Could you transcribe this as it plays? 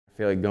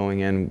feel like going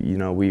in, you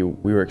know, we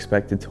were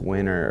expected to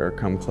win or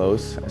come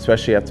close,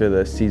 especially after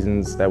the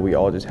seasons that we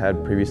all just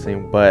had previously.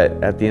 But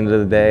at the end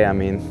of the day, I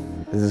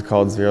mean, this is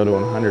called 0 to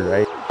 100,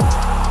 right?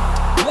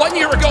 1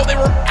 year ago, they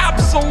were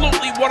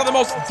absolutely one of the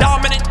most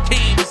dominant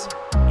teams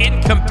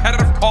in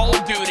competitive Call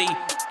of Duty,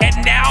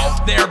 and now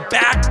they're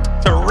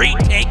back to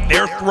retake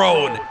their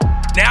throne.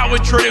 Now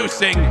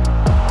introducing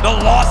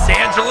the Los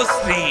Angeles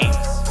Thieves.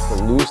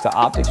 To lose to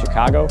Optic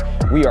Chicago,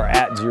 we are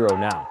at 0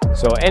 now.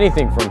 So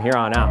anything from here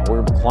on out,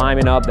 we're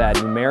climbing up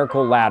that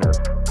numerical ladder,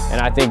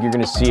 and I think you're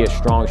going to see a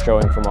strong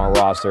showing from our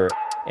roster,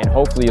 and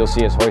hopefully you'll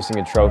see us hoisting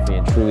a trophy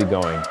and truly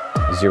going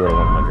 0 to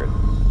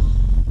 100.